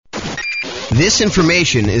This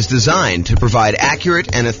information is designed to provide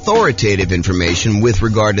accurate and authoritative information with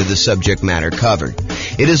regard to the subject matter covered.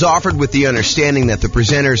 It is offered with the understanding that the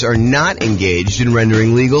presenters are not engaged in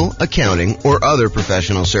rendering legal, accounting, or other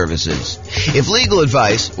professional services. If legal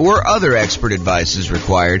advice or other expert advice is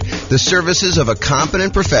required, the services of a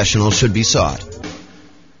competent professional should be sought.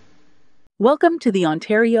 Welcome to the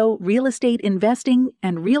Ontario Real Estate Investing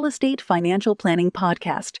and Real Estate Financial Planning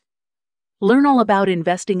Podcast. Learn all about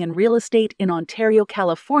investing in real estate in Ontario,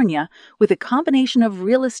 California, with a combination of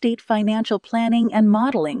real estate financial planning and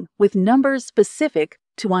modeling with numbers specific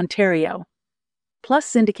to Ontario. Plus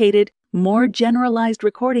syndicated, more generalized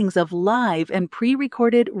recordings of live and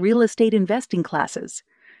pre-recorded real estate investing classes,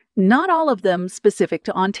 not all of them specific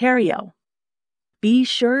to Ontario. Be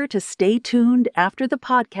sure to stay tuned after the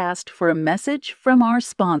podcast for a message from our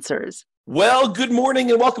sponsors. Well, good morning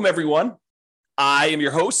and welcome, everyone. I am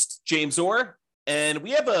your host, James Orr, and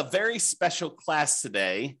we have a very special class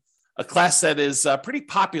today, a class that is pretty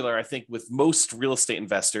popular, I think, with most real estate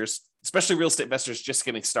investors, especially real estate investors just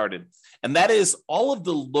getting started. And that is all of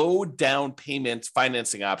the low down payment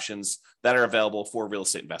financing options that are available for real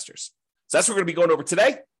estate investors. So that's what we're going to be going over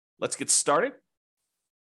today. Let's get started.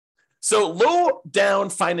 So low down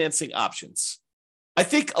financing options. I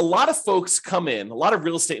think a lot of folks come in, a lot of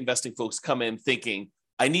real estate investing folks come in thinking,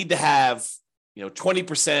 I need to have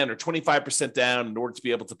 20% or 25% down in order to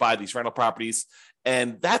be able to buy these rental properties.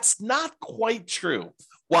 And that's not quite true.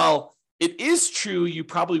 While it is true, you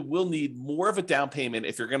probably will need more of a down payment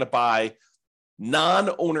if you're going to buy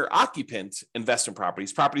non-owner occupant investment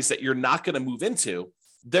properties, properties that you're not going to move into.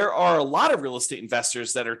 There are a lot of real estate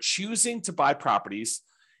investors that are choosing to buy properties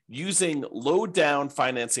using low down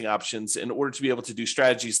financing options in order to be able to do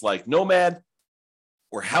strategies like nomad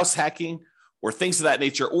or house hacking or things of that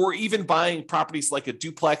nature, or even buying properties like a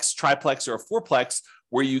duplex, triplex, or a fourplex,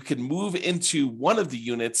 where you can move into one of the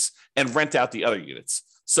units and rent out the other units.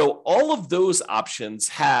 So all of those options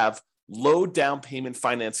have low down payment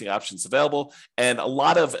financing options available. And a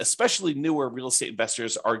lot of, especially newer real estate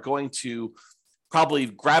investors, are going to probably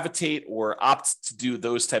gravitate or opt to do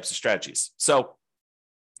those types of strategies. So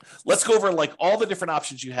let's go over like all the different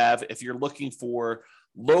options you have if you're looking for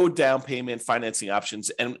low down payment financing options.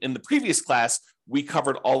 And in the previous class, we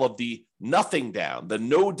covered all of the nothing down, the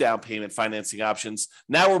no down payment financing options.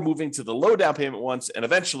 Now we're moving to the low down payment ones. And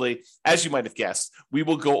eventually, as you might have guessed, we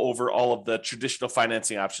will go over all of the traditional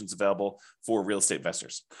financing options available for real estate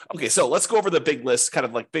investors. Okay, so let's go over the big list, kind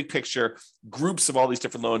of like big picture groups of all these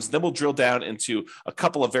different loans. Then we'll drill down into a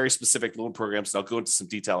couple of very specific loan programs, and I'll go into some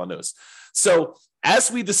detail on those. So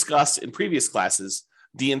as we discussed in previous classes,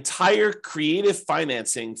 the entire creative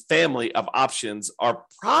financing family of options are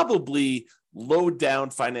probably low down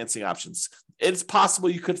financing options. It's possible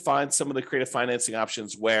you could find some of the creative financing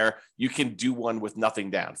options where you can do one with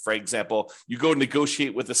nothing down. For example, you go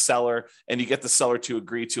negotiate with a seller and you get the seller to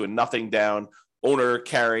agree to a nothing down owner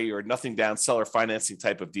carry or nothing down seller financing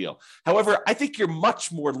type of deal. However, I think you're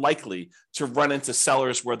much more likely to run into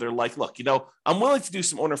sellers where they're like, look, I'm willing to do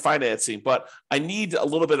some owner financing, but I need a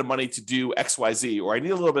little bit of money to do XYZ, or I need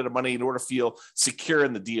a little bit of money in order to feel secure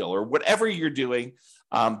in the deal, or whatever you're doing.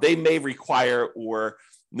 They may require or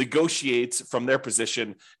negotiate from their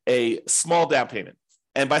position a small down payment.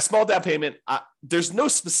 And by small down payment, there's no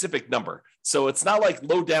specific number. So it's not like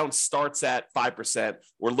low down starts at 5%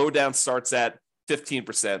 or low down starts at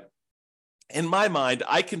 15%. In my mind,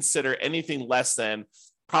 I consider anything less than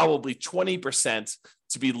probably 20%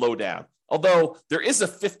 to be low down. Although there is a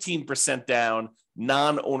 15% down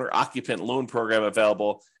non-owner occupant loan program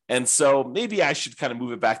available. And so maybe I should kind of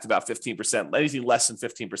move it back to about 15%. Anything less than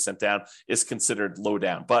 15% down is considered low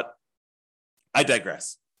down, but I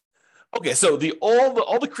digress. Okay, so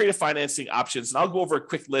all the creative financing options, and I'll go over a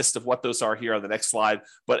quick list of what those are here on the next slide,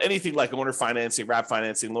 but anything like owner financing, wrap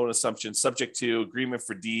financing, loan assumption, subject to, agreement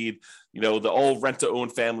for deed, the old rent-to-own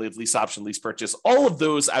family of lease option, lease purchase, all of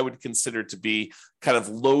those I would consider to be kind of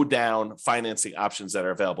low-down financing options that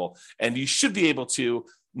are available. And you should be able to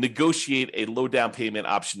negotiate a low-down payment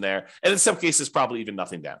option there, and in some cases, probably even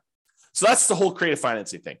nothing down. So that's the whole creative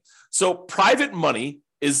financing thing. So private money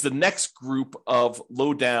is the next group of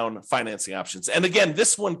low down financing options. And again,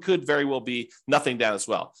 this one could very well be nothing down as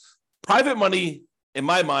well. Private money, in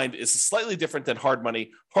my mind, is slightly different than hard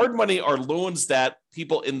money. Hard money are loans that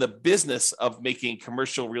people in the business of making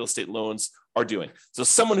commercial real estate loans are doing. So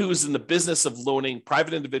someone who is in the business of loaning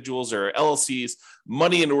private individuals or LLCs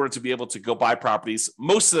money in order to be able to go buy properties.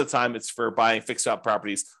 Most of the time it's for buying fixed out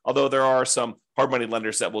properties, although there are some hard money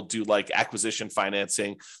lenders that will do like acquisition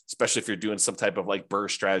financing, especially if you're doing some type of like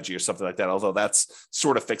BRRRR strategy or something like that, although that's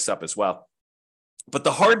sort of fixed up as well. But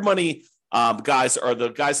the hard money guys are the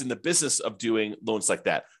guys in the business of doing loans like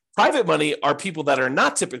that. Private money are people that are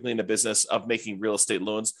not typically in the business of making real estate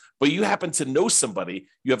loans, but you happen to know somebody,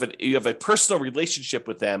 you have a personal relationship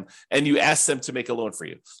with them, and you ask them to make a loan for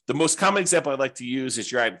you. The most common example I like to use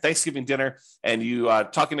is you're at Thanksgiving dinner and you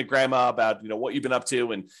talking to grandma about what you've been up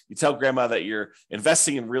to, and you tell grandma that you're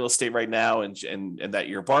investing in real estate right now and that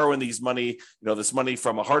you're borrowing this money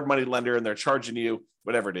from a hard money lender, and they're charging you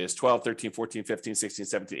whatever it is, 12, 13, 14, 15, 16,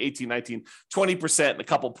 17, 18, 19, 20% and a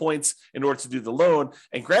couple points in order to do the loan.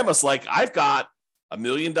 And grandma's like, I've got $1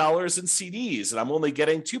 million in CDs and I'm only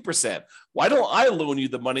getting 2%. Why don't I loan you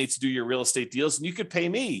the money to do your real estate deals? And you could pay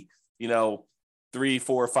me, 3,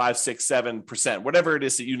 4, 5, 6, 7%, whatever it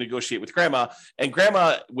is that you negotiate with grandma. And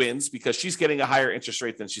grandma wins because she's getting a higher interest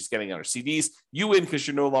rate than she's getting on her CDs. You win because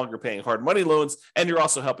you're no longer paying hard money loans and you're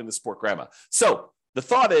also helping to support grandma. So the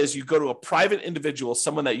thought is you go to a private individual,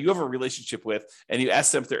 someone that you have a relationship with, and you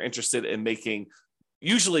ask them if they're interested in making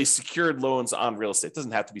usually secured loans on real estate. It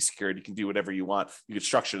doesn't have to be secured. You can do whatever you want. You can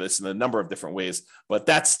structure this in a number of different ways, but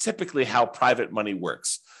that's typically how private money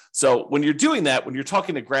works. So when you're doing that, when you're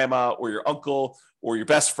talking to grandma or your uncle or your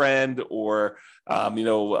best friend or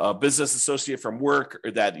a business associate from work,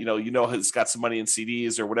 or that has got some money in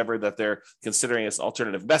CDs or whatever that they're considering as an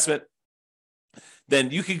alternative investment, then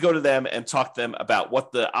you can go to them and talk to them about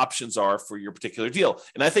what the options are for your particular deal.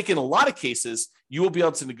 And I think in a lot of cases, you will be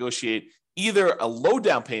able to negotiate either a low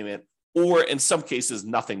down payment or in some cases,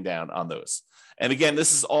 nothing down on those. And again,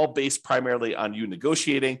 this is all based primarily on you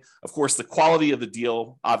negotiating. Of course, the quality of the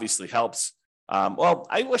deal obviously helps.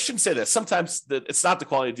 I shouldn't say that. Sometimes it's not the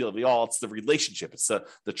quality of the deal at all. It's the relationship. It's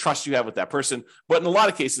the trust you have with that person. But in a lot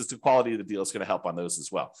of cases, the quality of the deal is going to help on those as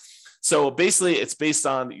well. So basically, it's based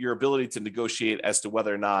on your ability to negotiate as to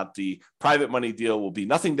whether or not the private money deal will be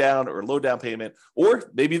nothing down or low down payment, or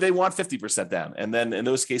maybe they want 50% down. And then in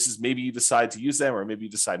those cases, maybe you decide to use them or maybe you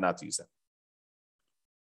decide not to use them.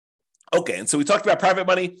 Okay, and so we talked about private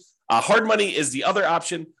money. Hard money is the other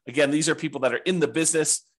option. Again, these are people that are in the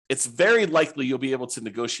business. It's very likely you'll be able to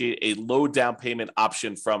negotiate a low down payment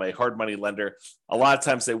option from a hard money lender. A lot of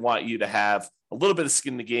times they want you to have a little bit of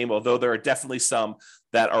skin in the game, although there are definitely some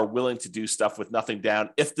that are willing to do stuff with nothing down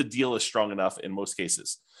if the deal is strong enough in most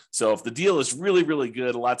cases. So if the deal is really, really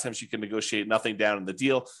good, a lot of times you can negotiate nothing down in the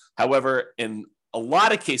deal. However, in a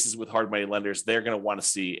lot of cases with hard money lenders, they're going to want to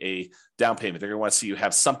see a down payment. They're going to want to see you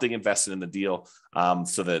have something invested in the deal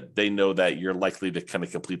so that they know that you're likely to kind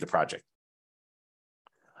of complete the project.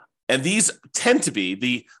 And these tend to be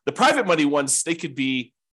the private money ones. They could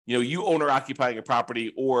be, you owner occupying a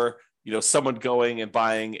property, or someone going and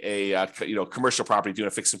buying a commercial property, doing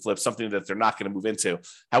a fix and flip, something that they're not going to move into.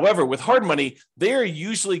 However, with hard money, they are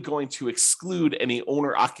usually going to exclude any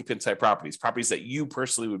owner occupant type properties that you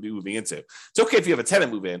personally would be moving into. It's okay if you have a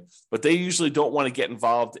tenant move in, but they usually don't want to get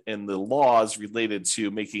involved in the laws related to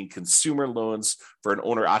making consumer loans for an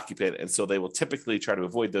owner occupant. And so they will typically try to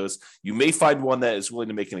avoid those. You may find one that is willing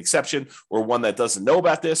to make an exception, or one that doesn't know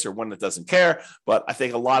about this, or one that doesn't care. But I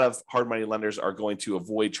think a lot of hard money lenders are going to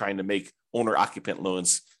avoid trying to make owner occupant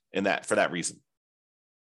loans for that reason.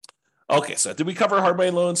 Okay, so did we cover hard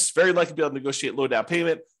money loans? Very likely to be able to negotiate low down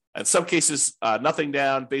payment. In some cases, nothing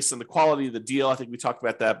down based on the quality of the deal. I think we talked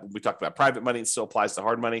about that. We talked about private money. It still applies to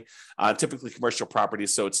hard money, typically commercial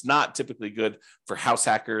properties. So it's not typically good for house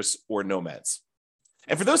hackers or nomads.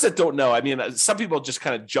 And for those that don't know, some people just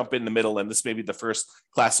kind of jump in the middle, and this may be the first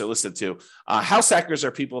class they're listened to. House hackers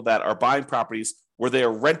are people that are buying properties where they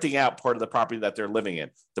are renting out part of the property that they're living in.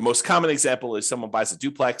 The most common example is someone buys a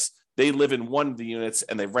duplex. They live in one of the units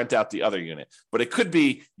and they rent out the other unit. But it could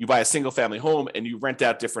be you buy a single family home and you rent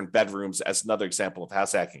out different bedrooms as another example of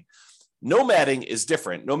house hacking. Nomading is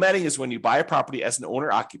different. Nomading is when you buy a property as an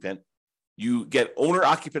owner occupant. You get owner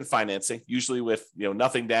occupant financing, usually with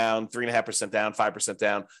nothing down, 3.5% down, 5%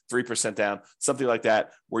 down, 3% down, something like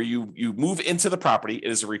that, where you move into the property. It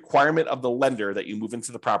is a requirement of the lender that you move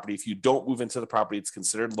into the property. If you don't move into the property, it's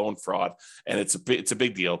considered loan fraud, and it's a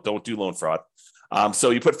big deal. Don't do loan fraud. So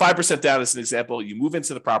you put 5% down as an example. You move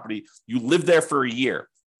into the property. You live there for a year.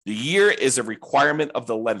 The year is a requirement of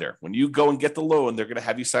the lender. When you go and get the loan, they're going to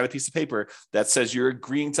have you sign a piece of paper that says you're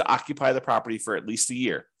agreeing to occupy the property for at least a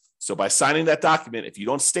year. So by signing that document, if you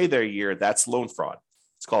don't stay there a year, that's loan fraud.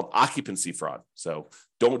 It's called occupancy fraud. So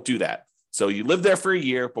don't do that. So you live there for a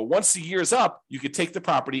year, but once the year is up, you can take the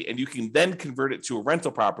property and you can then convert it to a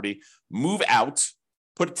rental property, move out,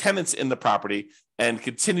 put tenants in the property, and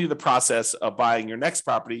continue the process of buying your next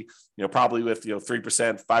property, probably with 3%,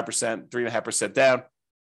 5%, 3.5% down.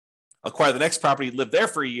 Acquire the next property, live there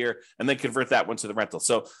for a year, and then convert that one to the rental.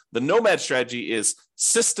 So the nomad strategy is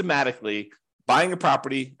systematically buying a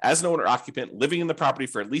property as an owner occupant, living in the property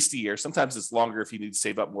for at least a year. Sometimes it's longer if you need to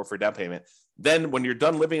save up more for a down payment. Then when you're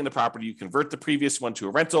done living in the property, you convert the previous one to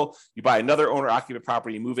a rental, you buy another owner occupant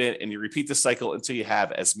property, you move in, and you repeat the cycle until you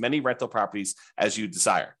have as many rental properties as you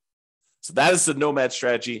desire. So that is the nomad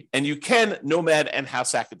strategy. And you can nomad and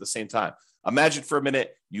house hack at the same time. Imagine for a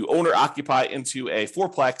minute, you owner occupy into a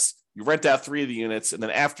fourplex, you rent out 3 of the units, and then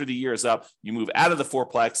after the year is up, you move out of the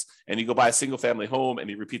fourplex and you go buy a single family home and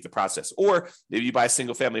you repeat the process. Or maybe you buy a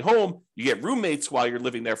single family home, you get roommates while you're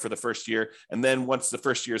living there for the first year. And then once the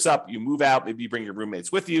first year is up, you move out, maybe you bring your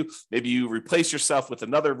roommates with you, maybe you replace yourself with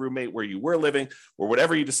another roommate where you were living, or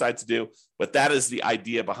whatever you decide to do. But that is the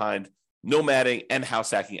idea behind nomading and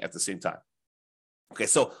house hacking at the same time. Okay,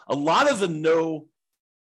 so a lot of the no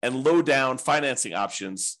and low down financing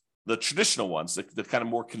options, the traditional ones, the kind of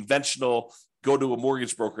more conventional, go to a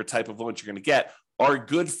mortgage broker type of loans you're going to get, are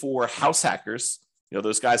good for house hackers. You know,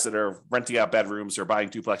 those guys that are renting out bedrooms or buying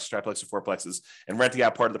duplexes, triplexes, or fourplexes and renting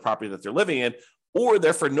out part of the property that they're living in, or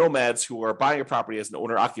they're for nomads who are buying a property as an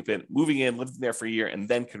owner occupant, moving in, living there for a year, and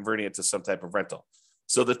then converting it to some type of rental.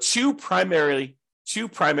 So the two primary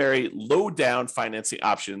low down financing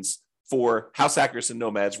options for house hackers and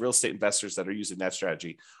nomads, real estate investors that are using that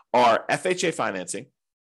strategy, are FHA financing.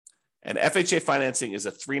 And FHA financing is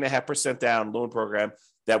a 3.5% down loan program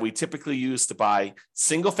that we typically use to buy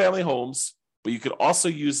single family homes, but you could also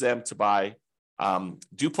use them to buy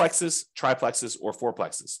duplexes, triplexes, or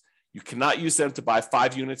fourplexes. You cannot use them to buy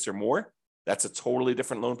 5 units or more. That's a totally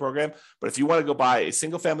different loan program. But if you want to go buy a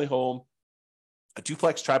single family home, a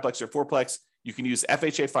duplex, triplex, or fourplex, you can use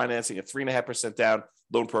FHA financing, a 3.5% down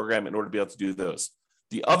loan program, in order to be able to do those.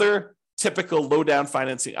 The other typical low down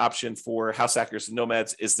financing option for house hackers and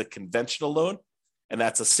nomads is the conventional loan, and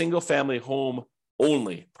that's a single family home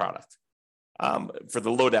only product for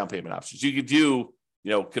the low down payment options. You could do,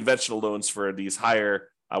 conventional loans for these higher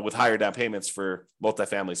with higher down payments for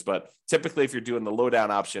multifamilies, but typically if you're doing the low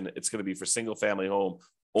down option, it's going to be for single family home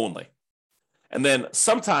only. And then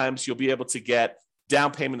sometimes you'll be able to get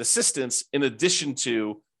down payment assistance in addition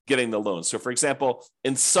to getting the loan. So for example,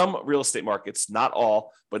 in some real estate markets, not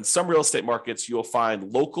all, but in some real estate markets, you'll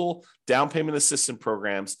find local down payment assistance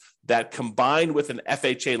programs that combine with an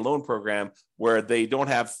FHA loan program where they don't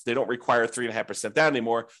require 3.5% down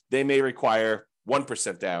anymore. They may require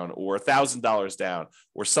 1% down or $1,000 down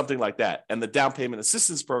or something like that. And the down payment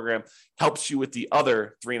assistance program helps you with the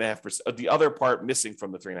other 3.5%, the other part missing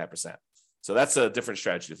from the 3.5%. So that's a different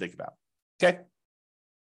strategy to think about. Okay.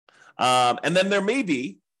 And then there may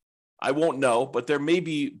be, I won't know, but there may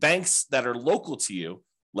be banks that are local to you,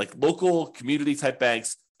 like local community type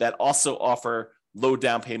banks that also offer low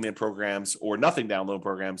down payment programs or nothing down loan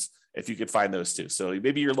programs, if you could find those too. So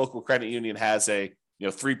maybe your local credit union has a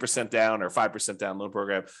 3% down or 5% down loan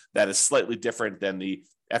program that is slightly different than the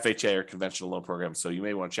FHA or conventional loan program. So you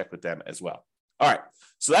may want to check with them as well. All right.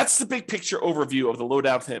 So that's the big picture overview of the low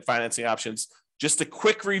down financing options. Just a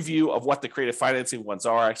quick review of what the creative financing ones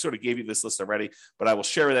are. I sort of gave you this list already, but I will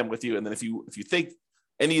share them with you. And then if you think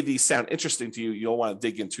any of these sound interesting to you, you'll want to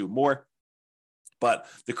dig into more. But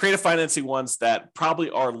the creative financing ones that probably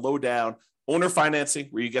are low down: owner financing,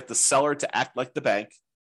 where you get the seller to act like the bank.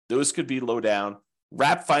 Those could be low down.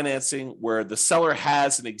 Wrap financing, where the seller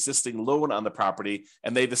has an existing loan on the property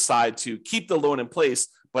and they decide to keep the loan in place,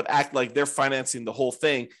 but act like they're financing the whole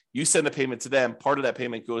thing. You send a payment to them. Part of that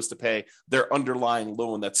payment goes to pay their underlying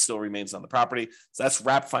loan that still remains on the property. So that's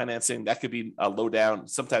wrap financing. That could be a low down,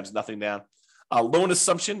 sometimes nothing down. Loan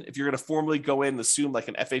assumption, if you're going to formally go in and assume like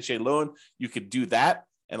an FHA loan, you could do that.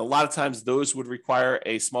 And a lot of times those would require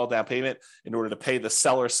a small down payment in order to pay the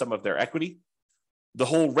seller some of their equity. The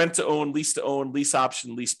whole rent to own, lease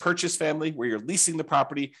option, lease purchase family, where you're leasing the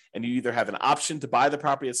property and you either have an option to buy the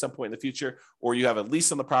property at some point in the future, or you have a lease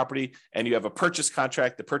on the property and you have a purchase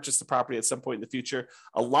contract to purchase the property at some point in the future.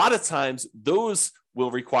 A lot of times those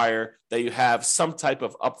will require that you have some type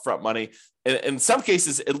of upfront money. And in some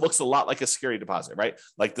cases, it looks a lot like a security deposit, right?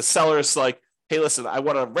 Like the seller is like, hey, listen, I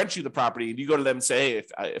want to rent you the property. And you go to them and say, hey,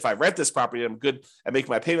 if I rent this property, I'm good at making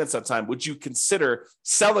my payments on time. Would you consider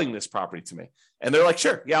selling this property to me? And they're like,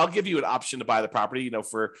 sure, yeah, I'll give you an option to buy the property,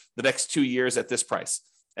 for the next 2 years at this price.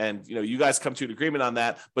 And, you guys come to an agreement on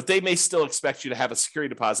that, but they may still expect you to have a security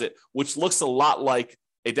deposit, which looks a lot like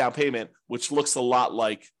a down payment, which looks a lot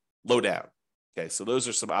like low down. Okay. So those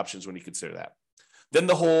are some options when you consider that. Then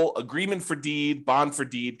the whole agreement for deed, bond for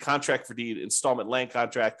deed, contract for deed, installment land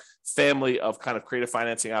contract, family of kind of creative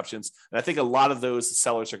financing options. And I think a lot of those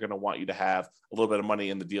sellers are going to want you to have a little bit of money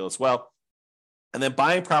in the deal as well. And then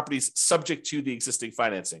buying properties subject to the existing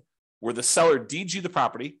financing, where the seller deeds you the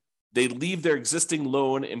property, they leave their existing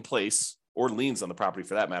loan in place, or liens on the property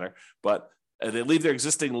for that matter, but they leave their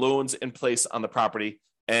existing loans in place on the property,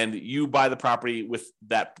 and you buy the property with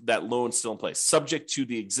that loan still in place, subject to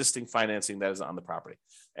the existing financing that is on the property.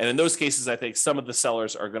 And in those cases, I think some of the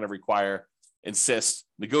sellers are going to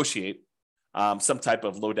negotiate some type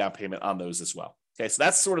of low down payment on those as well. Okay, so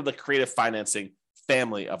that's sort of the creative financing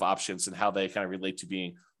family of options and how they kind of relate to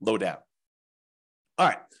being low down. All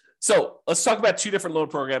right, so let's talk about two different loan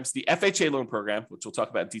programs, the FHA loan program, which we'll talk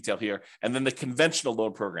about in detail here, and then the conventional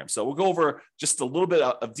loan program. So we'll go over just a little bit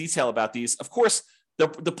of detail about these. Of course, the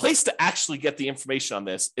place to actually get the information on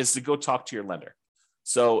this is to go talk to your lender.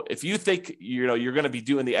 So if you think you're going to be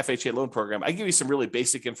doing the FHA loan program, I give you some really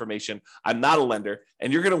basic information. I'm not a lender,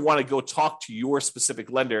 and you're going to want to go talk to your specific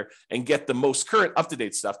lender and get the most current,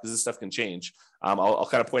 up-to-date stuff, because this stuff can change. I'll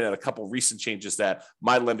kind of point out a couple of recent changes that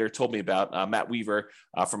my lender told me about. Matt Weaver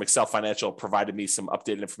from Excel Financial provided me some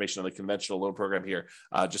updated information on the conventional loan program here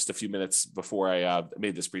just a few minutes before I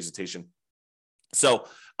made this presentation. So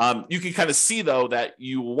you can kind of see, though, that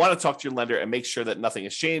you want to talk to your lender and make sure that nothing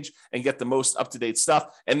has changed and get the most up-to-date stuff.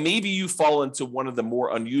 And maybe you fall into one of the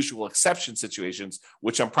more unusual exception situations,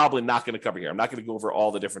 which I'm probably not going to cover here. I'm not going to go over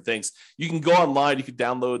all the different things. You can go online, you can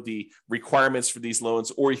download the requirements for these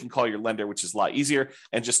loans, or you can call your lender, which is a lot easier,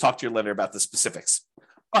 and just talk to your lender about the specifics.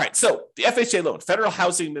 All right, so the FHA loan, Federal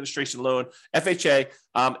Housing Administration loan, FHA,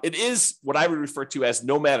 it is what I would refer to as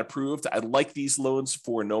nomad approved. I like these loans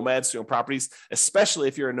for nomads who own properties, especially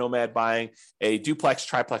if you're a nomad buying a duplex,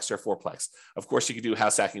 triplex, or fourplex. Of course, you can do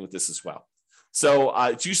house hacking with this as well. So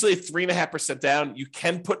it's usually 3.5% down. You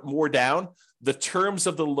can put more down. The terms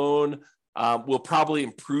of the loan will probably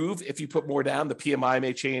improve if you put more down. The PMI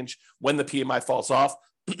may change when the PMI falls off.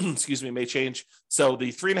 May change. So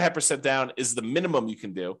the 3.5% down is the minimum you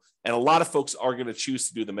can do. And a lot of folks are going to choose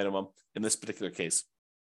to do the minimum in this particular case.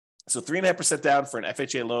 So 3.5% down for an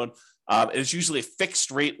FHA loan. It is usually a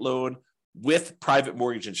fixed rate loan with private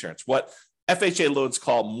mortgage insurance, what FHA loans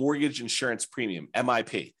call mortgage insurance premium,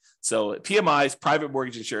 MIP. So PMI is private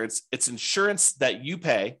mortgage insurance. It's insurance that you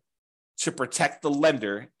pay to protect the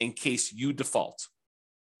lender in case you default.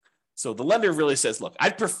 So the lender really says, look,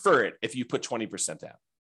 I'd prefer it if you put 20% down.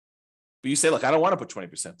 But you say, look, I don't want to put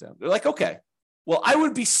 20% down. They're like, okay, well, I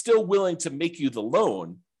would be still willing to make you the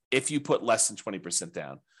loan if you put less than 20%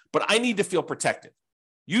 down, but I need to feel protected.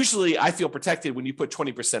 Usually I feel protected when you put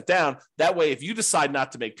 20% down. That way, if you decide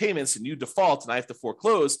not to make payments and you default and I have to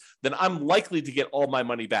foreclose, then I'm likely to get all my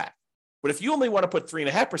money back. But if you only want to put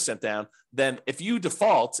 3.5% down, then if you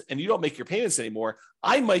default and you don't make your payments anymore,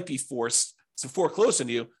 I might be forced to foreclose on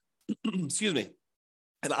you, excuse me,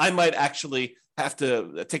 and I might actually have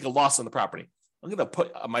to take a loss on the property. I'm going to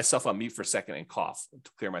put myself on mute for a second and cough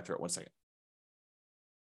to clear my throat. 1 second.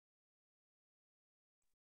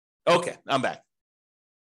 Okay, I'm back.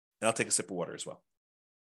 And I'll take a sip of water as well.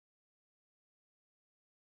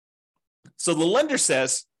 So the lender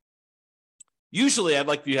says, usually I'd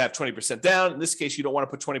like you to have 20% down. In this case, you don't want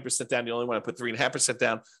to put 20% down. You only want to put 3.5%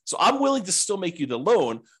 down. So I'm willing to still make you the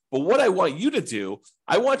loan. But what I want you to do,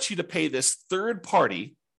 I want you to pay this third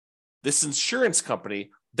party, this insurance company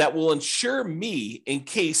that will insure me in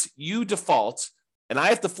case you default and I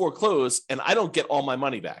have to foreclose and I don't get all my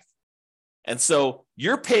money back. And so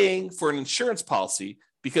you're paying for an insurance policy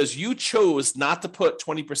because you chose not to put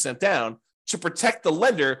 20% down to protect the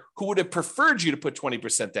lender who would have preferred you to put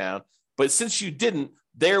 20% down. But since you didn't,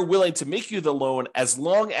 they're willing to make you the loan as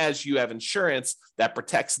long as you have insurance that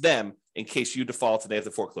protects them in case you default and they have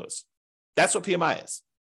to foreclose. That's what PMI is.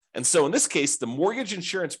 And so in this case, the mortgage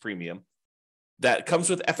insurance premium that comes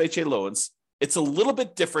with FHA loans, it's a little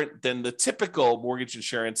bit different than the typical mortgage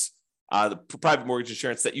insurance, the private mortgage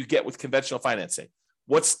insurance that you get with conventional financing.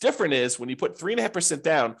 What's different is when you put 3.5%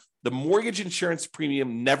 down, the mortgage insurance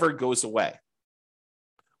premium never goes away.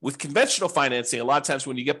 With conventional financing, a lot of times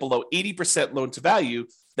when you get below 80% loan to value,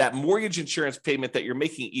 that mortgage insurance payment that you're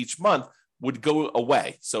making each month would go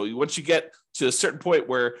away. So once you get to a certain point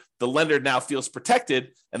where the lender now feels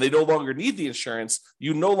protected and they no longer need the insurance,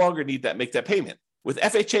 you no longer need that, make that payment. With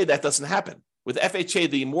FHA, that doesn't happen. With FHA,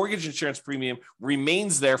 the mortgage insurance premium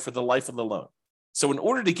remains there for the life of the loan. So in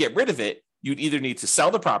order to get rid of it, you'd either need to sell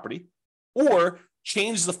the property or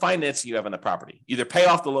change the financing you have on the property, either pay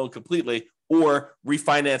off the loan completely or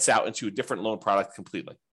refinance out into a different loan product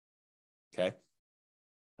completely. Okay.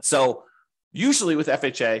 So usually with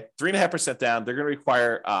FHA, 3.5% down, they're going to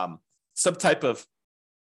require some type of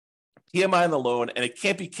PMI on the loan, and it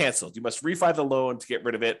can't be canceled. You must refi the loan to get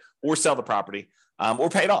rid of it or sell the property or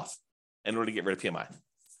pay it off in order to get rid of PMI.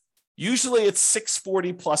 Usually it's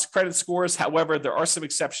 640 plus credit scores. However, there are some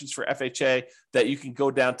exceptions for FHA that you can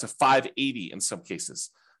go down to 580 in some cases.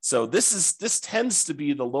 So this tends to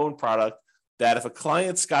be the loan product that if a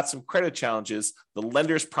client's got some credit challenges, the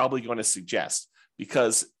lender's probably going to suggest,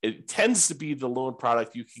 because it tends to be the loan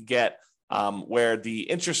product you can get where the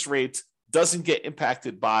interest rate doesn't get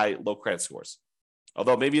impacted by low credit scores.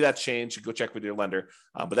 Although maybe that's changed, go check with your lender,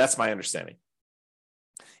 but that's my understanding.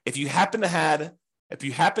 If you happen to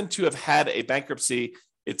have had a bankruptcy,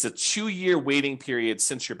 it's a 2-year waiting period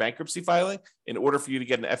since your bankruptcy filing in order for you to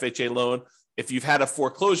get an FHA loan. If you've had a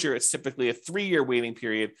foreclosure, it's typically a 3-year waiting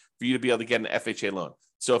period for you to be able to get an FHA loan.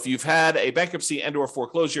 So if you've had a bankruptcy and or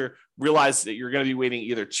foreclosure, realize that you're going to be waiting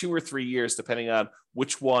either 2 or 3 years, depending on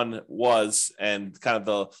which one was and kind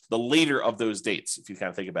of the later of those dates, if you kind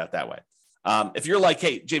of think about it that way. If you're like,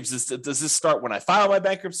 hey, James, does this start when I file my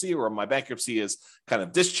bankruptcy, or my bankruptcy is kind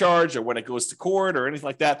of discharged, or when it goes to court or anything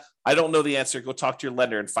like that? I don't know the answer. Go talk to your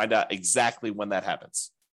lender and find out exactly when that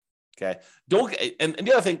happens. Okay. And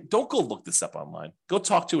the other thing, don't go look this up online. Go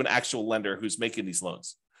talk to an actual lender who's making these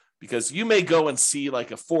loans, because you may go and see like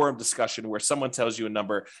a forum discussion where someone tells you a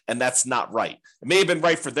number and that's not right. It may have been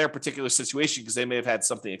right for their particular situation because they may have had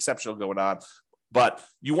something exceptional going on. But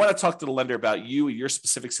you want to talk to the lender about you, your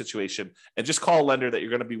specific situation, and just call a lender that you're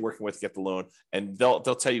going to be working with to get the loan, and they'll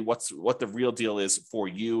tell you what the real deal is for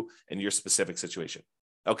you and your specific situation.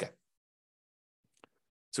 Okay.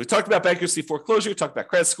 So we talked about bankruptcy, foreclosure, we talked about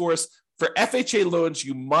credit scores. For FHA loans,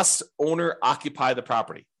 you must owner occupy the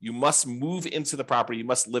property. You must move into the property. You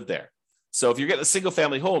must live there. So if you're getting a single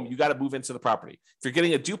family home, you got to move into the property. If you're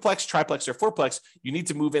getting a duplex, triplex, or fourplex, you need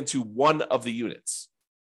to move into one of the units.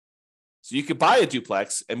 So you could buy a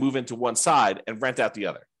duplex and move into one side and rent out the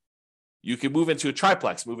other. You can move into a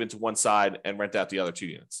triplex, move into one side and rent out the other 2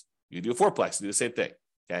 units. You can do a fourplex, do the same thing.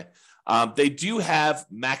 Okay. They do have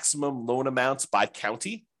maximum loan amounts by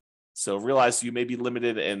county. So realize you may be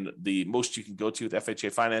limited in the most you can go to with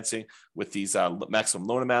FHA financing with these maximum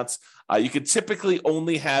loan amounts. You can typically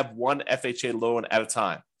only have one FHA loan at a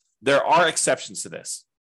time. There are exceptions to this.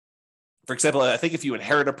 For example, I think if you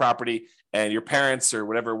inherit a property and your parents or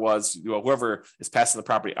whatever it was, whoever is passing the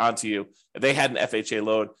property onto you, if they had an FHA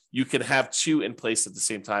loan, you can have 2 in place at the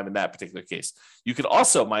same time in that particular case. You could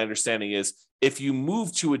also, my understanding is, if you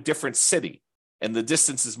move to a different city and the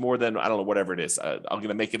distance is more than, I don't know, whatever it is, I'm going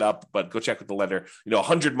to make it up, but go check with the lender,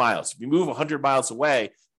 100 miles. If you move 100 miles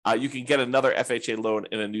away, you can get another FHA loan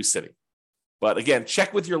in a new city. But again,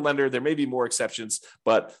 check with your lender. There may be more exceptions,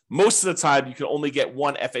 but most of the time you can only get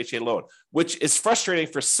one FHA loan, which is frustrating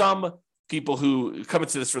for some people who come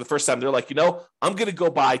into this for the first time. They're like, I'm going to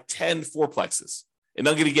go buy 10 fourplexes and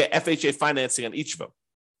I'm going to get FHA financing on each of them.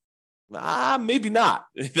 Maybe not.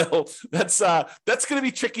 That's going to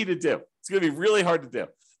be tricky to do. It's going to be really hard to do.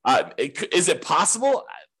 Is it possible?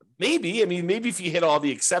 Maybe. I mean, maybe if you hit all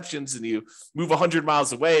the exceptions and you move 100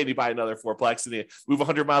 miles away and you buy another fourplex, and you move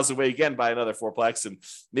 100 miles away again, buy another fourplex, and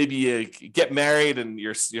maybe you get married and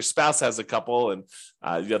your spouse has a couple and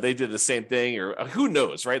they did the same thing, or who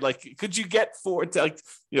knows, right? Like, could you get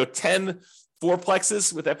 10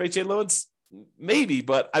 fourplexes with FHA loans? Maybe,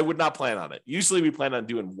 but I would not plan on it. Usually we plan on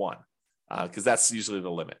doing one because that's usually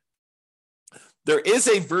the limit. There is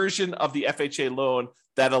a version of the FHA loan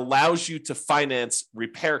that allows you to finance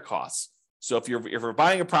repair costs. So if you're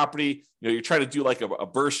buying a property, you're trying to do like a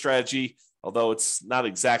BRRRR strategy, although it's not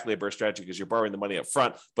exactly a BRRRR strategy because you're borrowing the money up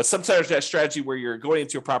front, but sometimes that strategy where you're going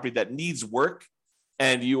into a property that needs work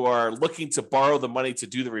and you are looking to borrow the money to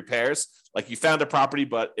do the repairs. Like you found a property,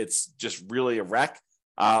 but it's just really a wreck.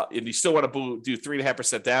 And you still want to do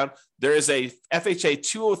 3.5% down. There is a FHA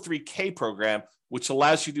 203K program, which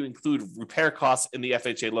allows you to include repair costs in the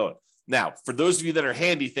FHA loan. Now, for those of you that are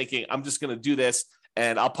handy thinking, I'm just going to do this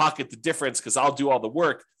and I'll pocket the difference because I'll do all the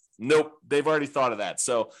work. Nope, they've already thought of that.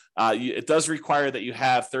 So it does require that you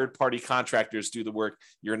have third-party contractors do the work.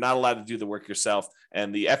 You're not allowed to do the work yourself.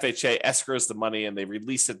 And the FHA escrows the money and they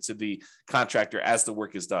release it to the contractor as the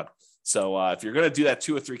work is done. So if you're going to do that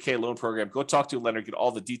 203K loan program, go talk to a lender, get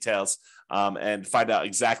all the details, and find out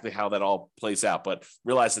exactly how that all plays out. But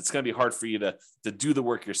realize it's going to be hard for you to do the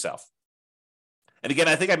work yourself. And again,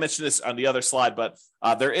 I think I mentioned this on the other slide, but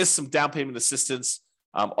there is some down payment assistance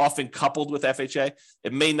often coupled with FHA.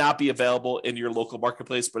 It may not be available in your local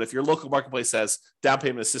marketplace, but if your local marketplace has down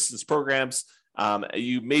payment assistance programs,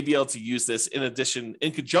 you may be able to use this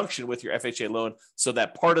in conjunction with your FHA loan so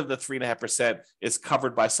that part of the 3.5% is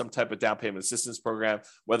covered by some type of down payment assistance program,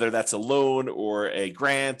 whether that's a loan or a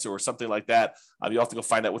grant or something like that. You have to go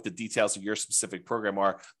find out what the details of your specific program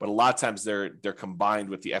are, but a lot of times they're combined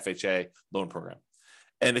with the FHA loan program.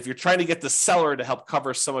 And if you're trying to get the seller to help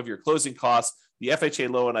cover some of your closing costs, the FHA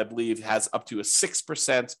loan, I believe, has up to a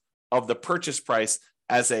 6% of the purchase price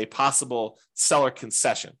as a possible seller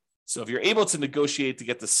concession. So if you're able to negotiate to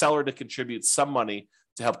get the seller to contribute some money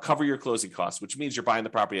to help cover your closing costs, which means you're buying the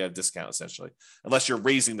property at a discount, essentially, unless you're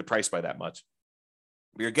raising the price by that much.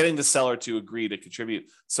 You're getting the seller to agree to contribute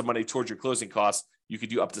some money towards your closing costs. You could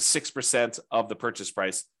do up to 6% of the purchase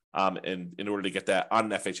price in order to get that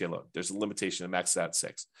on an FHA loan. There's a limitation to max out at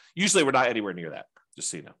 6. Usually we're not anywhere near that,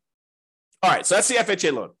 just so you know. All right, so that's the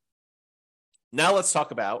FHA loan. Now let's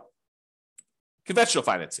talk about conventional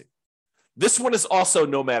financing. This one is also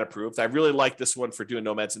Nomad approved. I really like this one for doing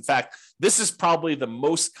Nomads. In fact, this is probably the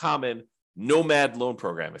most common Nomad loan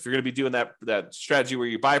program. If you're going to be doing that strategy where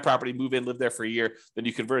you buy a property, move in, live there for a year, then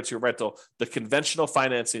you convert it to a rental, the conventional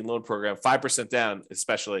financing loan program, 5% down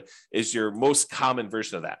especially, is your most common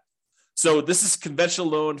version of that. So this is conventional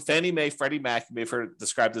loan, Fannie Mae, Freddie Mac, you may have heard it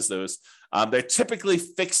described as those. They're typically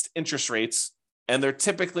fixed interest rates, and they're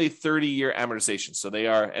typically 30-year amortization. So they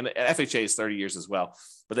are, and FHA is 30 years as well,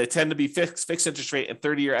 but they tend to be fixed interest rate and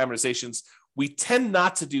 30-year amortizations. We tend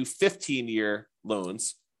not to do 15-year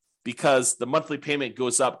loans because the monthly payment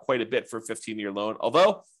goes up quite a bit for a 15-year loan.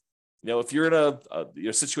 Although, if you're in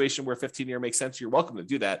a situation where 15-year makes sense, you're welcome to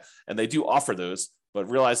do that. And they do offer those, but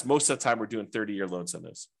realize most of the time we're doing 30-year loans on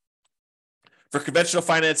those. For conventional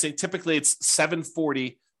financing, typically it's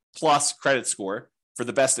 740 plus credit score for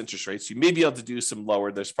the best interest rates. You may be able to do some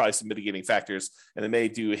lower. There's probably some mitigating factors, and they may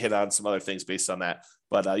do hit on some other things based on that.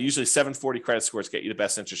 But usually 740 credit scores get you the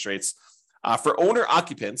best interest rates. For owner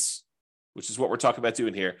occupants, which is what we're talking about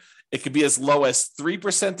doing here, it could be as low as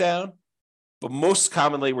 3% down, but most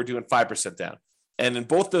commonly we're doing 5% down. And in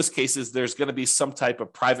both those cases, there's going to be some type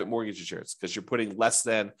of private mortgage insurance because you're putting less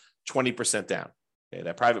than 20% down. Okay,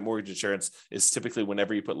 that private mortgage insurance is typically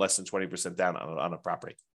whenever you put less than 20% down on a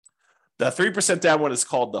property. The 3% down one is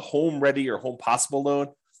called the Home Ready or Home Possible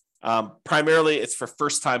loan. Primarily, it's for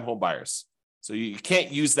first-time home buyers. So you can't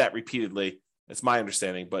use that repeatedly. That's my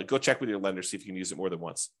understanding, but go check with your lender, see if you can use it more than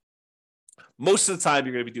once. Most of the time,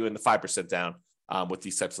 you're going to be doing the 5% down with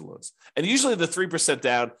these types of loans. And usually the 3%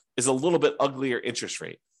 down is a little bit uglier interest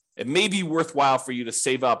rate. It may be worthwhile for you to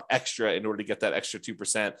save up extra in order to get that extra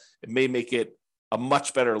 2%. It may make it a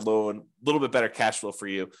much better loan, a little bit better cash flow for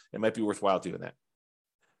you. It might be worthwhile doing that.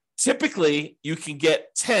 Typically, you can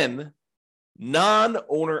get 10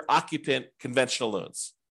 non-owner occupant conventional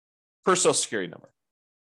loans per Social Security number.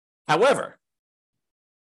 However,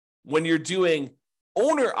 when you're doing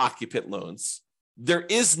owner occupant loans, there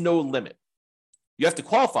is no limit. You have to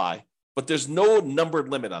qualify, but there's no numbered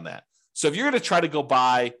limit on that. So if you're going to try to go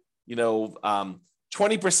buy,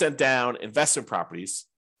 20% down investment properties,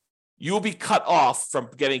 you will be cut off from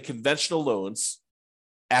getting conventional loans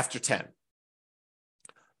after 10.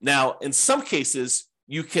 Now, in some cases,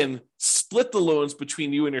 you can split the loans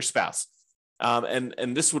between you and your spouse.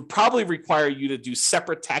 And this would probably require you to do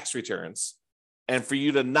separate tax returns and for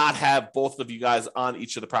you to not have both of you guys on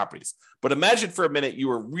each of the properties. But imagine for a minute you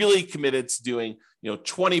were really committed to doing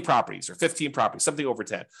 20 properties or 15 properties, something over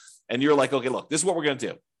 10. And you're like, okay, look, this is what we're going to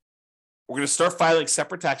do. We're going to start filing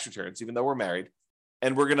separate tax returns, even though we're married.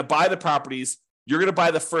 And we're going to buy the properties. You're going to buy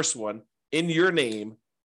the first one in your name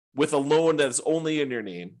with a loan that is only in your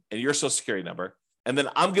name and your Social Security number. And then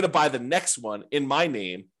I'm going to buy the next one in my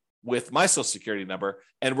name with my Social Security number.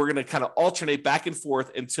 And we're going to kind of alternate back and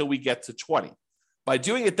forth until we get to 20. By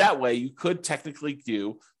doing it that way, you could technically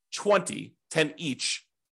do 10 each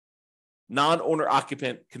non-owner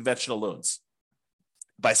occupant conventional loans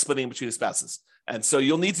by splitting between the spouses. And so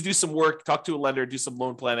you'll need to do some work, talk to a lender, do some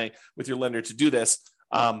loan planning with your lender to do this.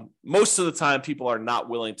 Most of the time, people are not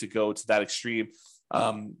willing to go to that extreme.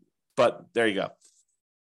 But there you go.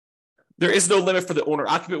 There is no limit for the owner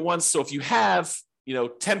occupant ones. So if you have,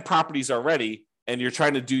 10 properties already and you're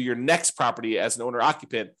trying to do your next property as an owner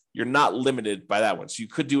occupant, you're not limited by that one. So you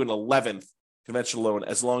could do an 11th conventional loan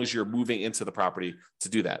as long as you're moving into the property to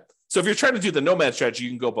do that. So if you're trying to do the Nomad strategy, you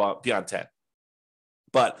can go beyond 10.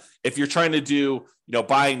 But if you're trying to do,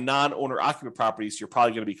 buying non-owner occupant properties, you're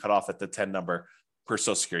probably going to be cut off at the 10 number per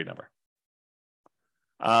Social Security number.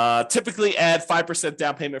 Typically add 5%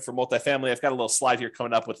 down payment for multifamily. I've got a little slide here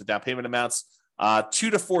coming up with the down payment amounts. 2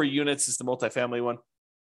 to 4 units is the multifamily one.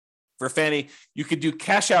 For Fannie, you could do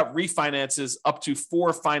cash out refinances up to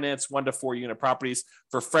 4 finance 1 to 4 unit properties.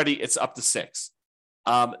 For Freddie, it's up to 6.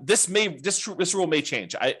 This rule may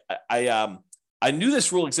change. I knew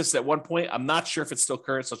this rule existed at one point. I'm not sure if it's still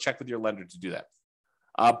current, so check with your lender to do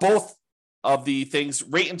that. Both of the things,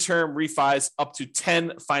 rate and term refis up to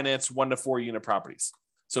 10 finance 1 to 4 unit properties.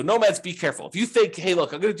 So Nomads, be careful. If you think, hey,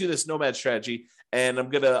 look, I'm going to do this Nomad strategy and I'm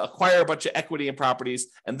going to acquire a bunch of equity in properties,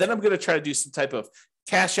 and then I'm going to try to do some type of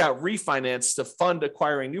cash out refinance to fund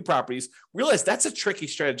acquiring new properties, realize that's a tricky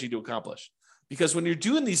strategy to accomplish. Because when you're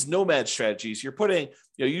doing these nomad strategies, you're putting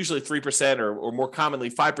usually 3% or more commonly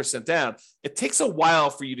 5% down. It takes a while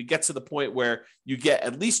for you to get to the point where you get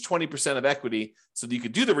at least 20% of equity so that you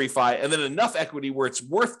could do the refi, and then enough equity where it's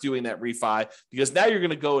worth doing that refi, because now you're going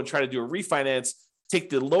to go and try to do a refinance, take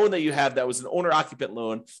the loan that you have that was an owner-occupant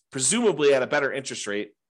loan, presumably at a better interest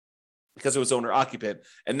rate because it was owner-occupant,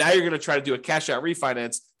 and now you're going to try to do a cash-out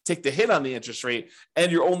refinance, take the hit on the interest rate,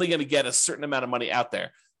 and you're only going to get a certain amount of money out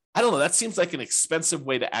there. I don't know. That seems like an expensive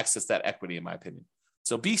way to access that equity, in my opinion.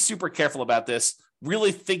 So be super careful about this.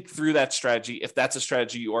 Really think through that strategy if that's a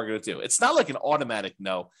strategy you are going to do. It's not like an automatic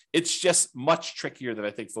no. It's just much trickier than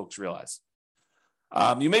I think folks realize.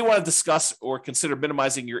 You may want to discuss or consider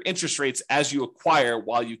minimizing your interest rates as you acquire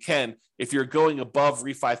while you can if you're going above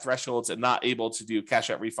refi thresholds and not able to do cash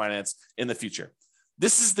out refinance in the future.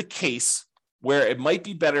 This is the case where it might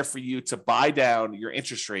be better for you to buy down your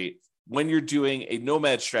interest rate when you're doing a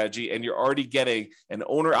nomad strategy and you're already getting an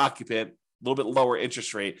owner-occupant, a little bit lower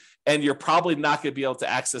interest rate, and you're probably not going to be able to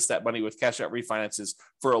access that money with cash-out refinances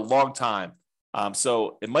for a long time.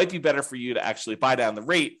 So it might be better for you to actually buy down the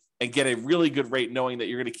rate and get a really good rate knowing that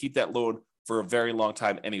you're going to keep that loan for a very long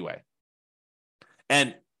time anyway.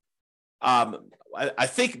 And I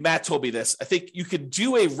think Matt told me this. I think you could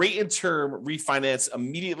do a rate and term refinance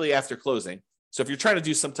immediately after closing. So if you're trying to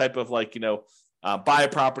do some type of buy a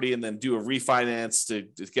property and then do a refinance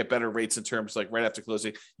to get better rates in terms right after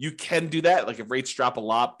closing, you can do that. Like if rates drop a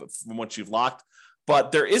lot from what you've locked,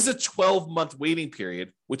 but there is a 12-month waiting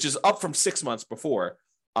period, which is up from 6 months before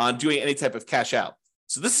on doing any type of cash out.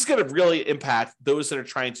 So this is going to really impact those that are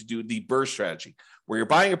trying to do the BRRRR strategy, where you're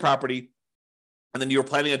buying a property and then you're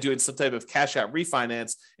planning on doing some type of cash out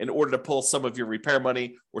refinance in order to pull some of your repair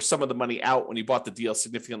money or some of the money out when you bought the deal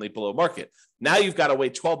significantly below market. Now you've got to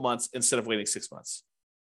wait 12 months instead of waiting 6 months.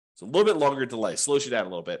 So a little bit longer delay, slows you down a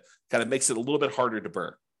little bit, kind of makes it a little bit harder to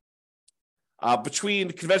BRRRR.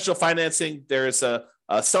 Between conventional financing, there is a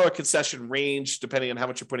seller concession range, depending on how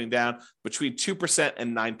much you're putting down, between 2%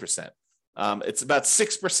 and 9%. It's about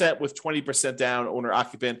 6% with 20% down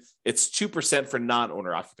owner-occupant. It's 2% for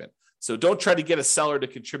non-owner-occupant. So don't try to get a seller to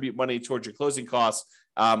contribute money towards your closing costs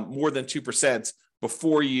more than 2%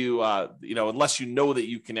 before you, unless you know that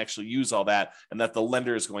you can actually use all that and that the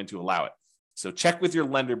lender is going to allow it. So check with your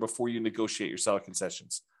lender before you negotiate your seller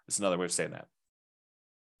concessions. That's another way of saying that.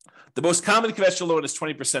 The most common conventional loan is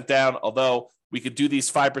 20% down, although we could do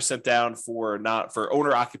these 5% down for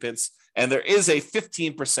owner occupants, and there is a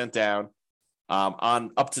 15% down on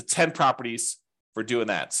up to 10 properties for doing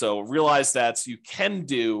that. So realize that you can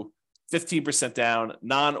do 15% down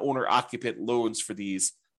non-owner occupant loans for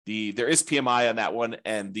these. There is PMI on that one,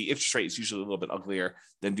 and the interest rate is usually a little bit uglier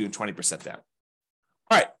than doing 20% down.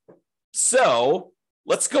 All right, so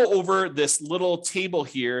let's go over this little table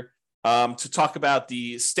here to talk about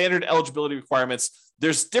the standard eligibility requirements.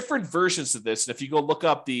 There's different versions of this, and if you go look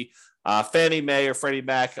up the Fannie Mae or Freddie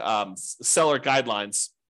Mac seller guidelines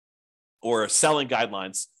or selling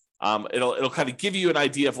guidelines, it'll kind of give you an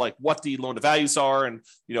idea of what the loan to values are, and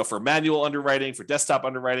for manual underwriting, for desktop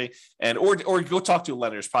underwriting, and or go talk to a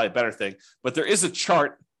lender is probably a better thing. But there is a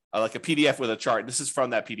chart, like a PDF with a chart. This is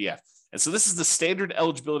from that PDF, and so this is the standard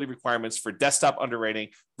eligibility requirements for desktop underwriting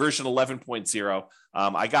version 11.0.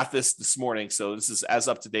 I got this morning, so this is as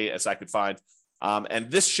up to date as I could find,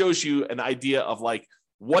 and this shows you an idea of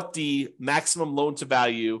what the maximum loan to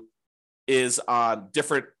value is on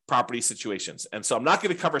different property situations. And so I'm not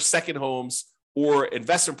going to cover second homes or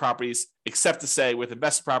investment properties, except to say with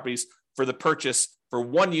investment properties for the purchase for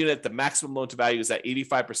one unit, the maximum loan to value is at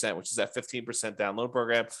 85%, which is that 15% down loan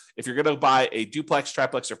program. If you're going to buy a duplex,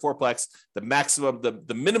 triplex, or fourplex,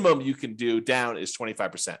 the minimum you can do down is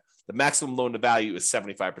 25%. The maximum loan to value is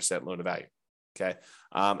 75% loan to value. Okay.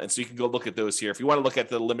 And so you can go look at those here. If you want to look at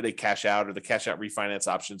the limited cash out or the cash out refinance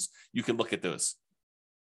options, you can look at those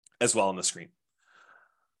as well on the screen.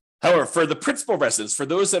 However, for the principal residents, for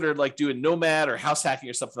those that are doing nomad or house hacking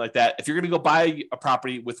or something like that, if you're going to go buy a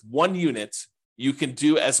property with one unit, you can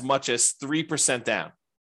do as much as 3% down.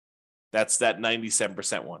 That's that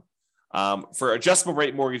 97% one. For adjustable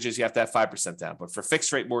rate mortgages, you have to have 5% down. But for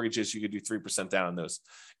fixed rate mortgages, you could do 3% down on those.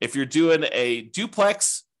 If you're doing a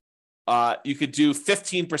duplex, you could do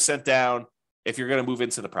 15% down if you're going to move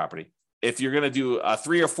into the property. If you're going to do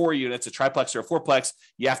 3 or 4 units, a triplex or a fourplex,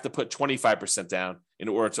 you have to put 25% down in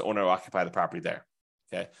order to own or occupy the property there.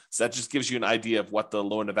 Okay, so that just gives you an idea of what the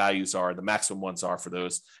loan to values are, the maximum ones are for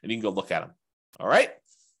those, and you can go look at them. All right.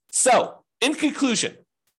 So in conclusion,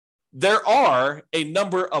 there are a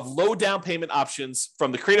number of low down payment options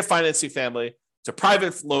from the creative financing family to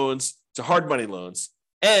private loans, to hard money loans.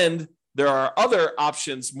 And there are other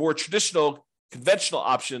options, more traditional, conventional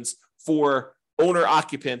options for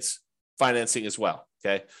owner-occupant financing as well,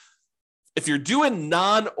 okay? If you're doing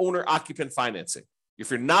non-owner occupant financing, if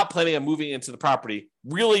you're not planning on moving into the property,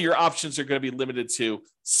 really your options are going to be limited to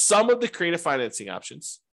some of the creative financing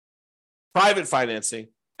options, private financing,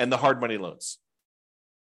 and the hard money loans,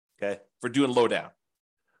 okay, for doing low down.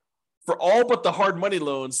 For all but the hard money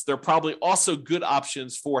loans, there are probably also good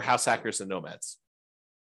options for house hackers and nomads.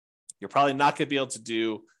 You're probably not going to be able to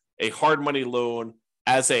do a hard money loan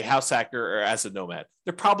as a house hacker or as a nomad.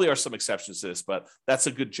 There probably are some exceptions to this, but that's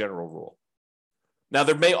a good general rule. Now,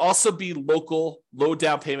 there may also be local low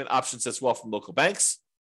down payment options as well from local banks,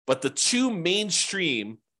 but the two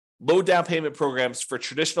mainstream low down payment programs for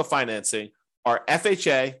traditional financing are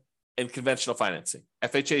FHA and conventional financing.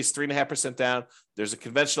 FHA is 3.5% down. There's a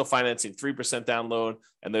conventional financing 3% down loan,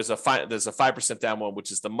 and there's a 5% down one,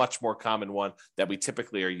 which is the much more common one that we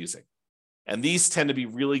typically are using. And these tend to be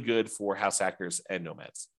really good for house hackers and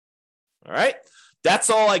nomads. All right, that's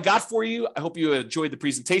all I got for you. I hope you enjoyed the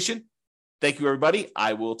presentation. Thank you, everybody.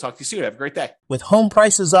 I will talk to you soon. Have a great day. With home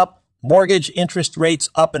prices up, mortgage interest rates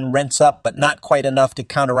up, and rents up, but not quite enough to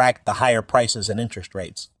counteract the higher prices and interest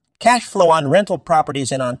rates, cash flow on rental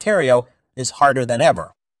properties in Ontario is harder than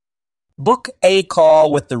ever. Book a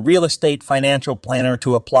call with the Real Estate Financial Planner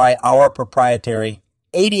to apply our proprietary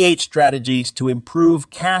 88 strategies to improve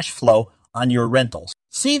cash flow on your rentals.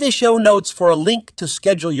 See the show notes for a link to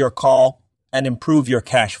schedule your call and improve your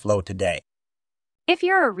cash flow today. If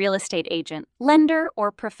you're a real estate agent, lender,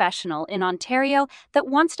 or professional in Ontario that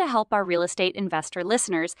wants to help our real estate investor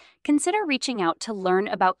listeners, consider reaching out to learn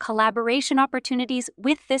about collaboration opportunities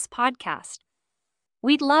with this podcast.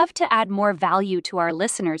 We'd love to add more value to our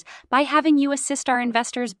listeners by having you assist our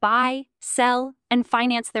investors buy, sell, and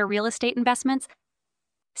finance their real estate investments.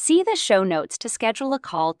 See the show notes to schedule a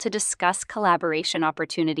call to discuss collaboration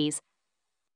opportunities.